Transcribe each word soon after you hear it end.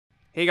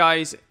Hey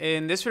guys,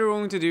 in this video we're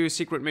going to do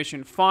Secret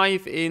Mission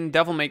 5 in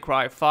Devil May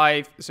Cry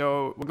 5.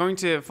 So we're going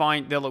to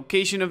find the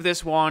location of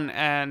this one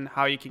and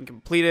how you can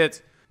complete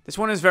it. This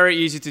one is very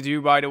easy to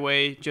do, by the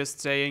way, just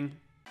saying.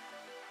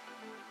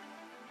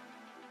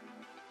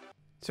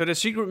 So the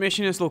secret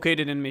mission is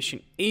located in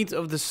mission 8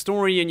 of the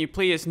story, and you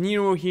play as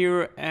Nero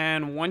here,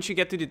 and once you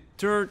get to the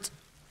third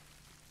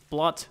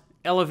blood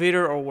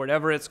elevator or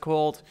whatever it's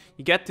called,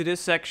 you get to this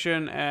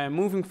section, and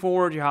moving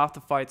forward you have to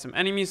fight some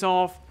enemies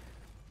off.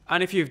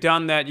 And if you've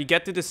done that, you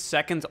get to the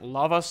second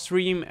lava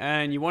stream,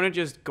 and you want to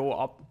just go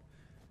up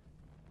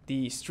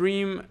the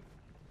stream,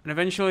 and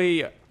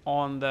eventually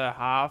on the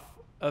half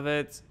of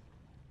it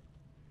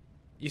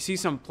you see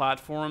some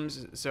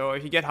platforms. So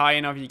if you get high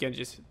enough, you can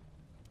just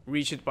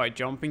reach it by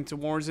jumping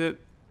towards it.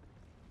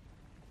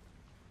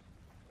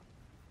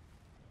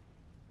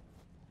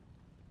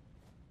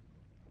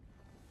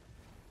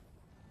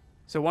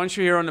 So once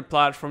you're here on the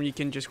platform, you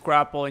can just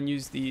grapple and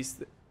use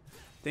these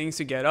things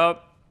to get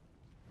up.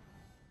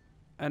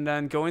 And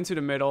then go into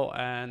the middle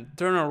and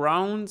turn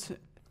around.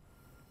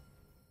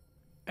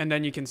 And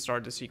then you can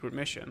start the secret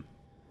mission.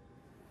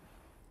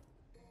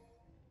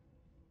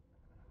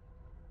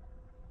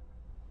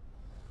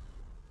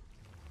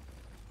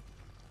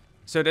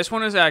 So this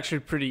one is actually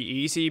pretty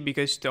easy,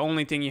 because the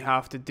only thing you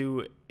have to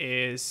do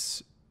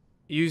is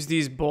use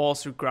these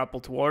balls to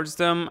grapple towards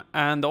them.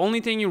 And the only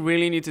thing you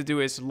really need to do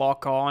is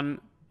lock on,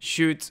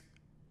 shoot,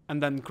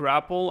 and then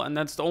grapple. And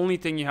that's the only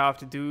thing you have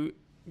to do.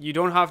 You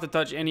don't have to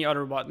touch any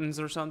other buttons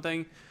or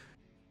something.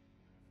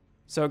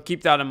 So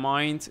keep that in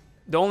mind.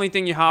 The only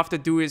thing you have to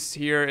do is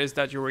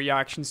that your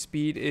reaction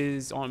speed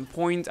is on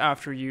point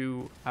after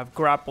you have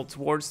grappled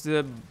towards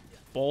the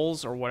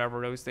balls or whatever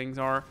those things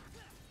are.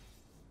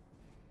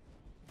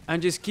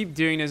 And just keep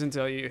doing this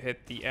until you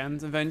hit the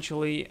end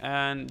eventually.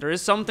 And there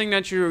is something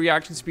that your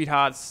reaction speed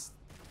has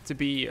to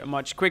be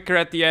much quicker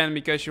at the end,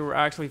 because you're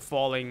actually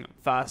falling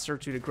faster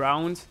to the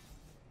ground.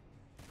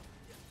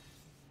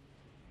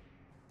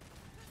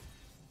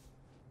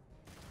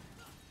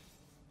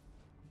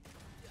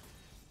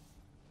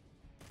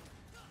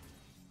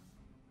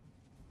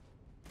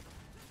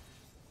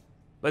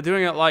 By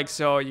doing it like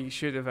so, you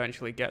should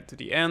eventually get to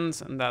the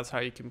end, and that's how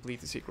you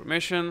complete the secret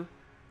mission.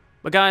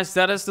 But guys,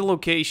 that is the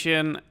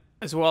location,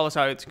 as well as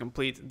how to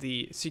complete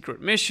the secret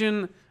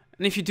mission.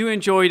 And if you do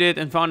enjoyed it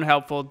and found it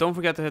helpful, don't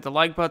forget to hit the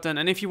like button.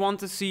 And if you want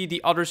to see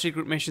the other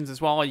secret missions as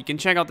well, you can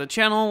check out the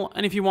channel.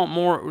 And if you want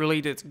more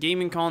related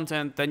gaming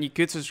content, then you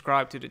could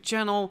subscribe to the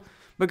channel.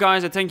 But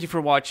guys, I thank you for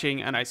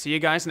watching, and I see you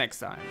guys next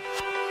time.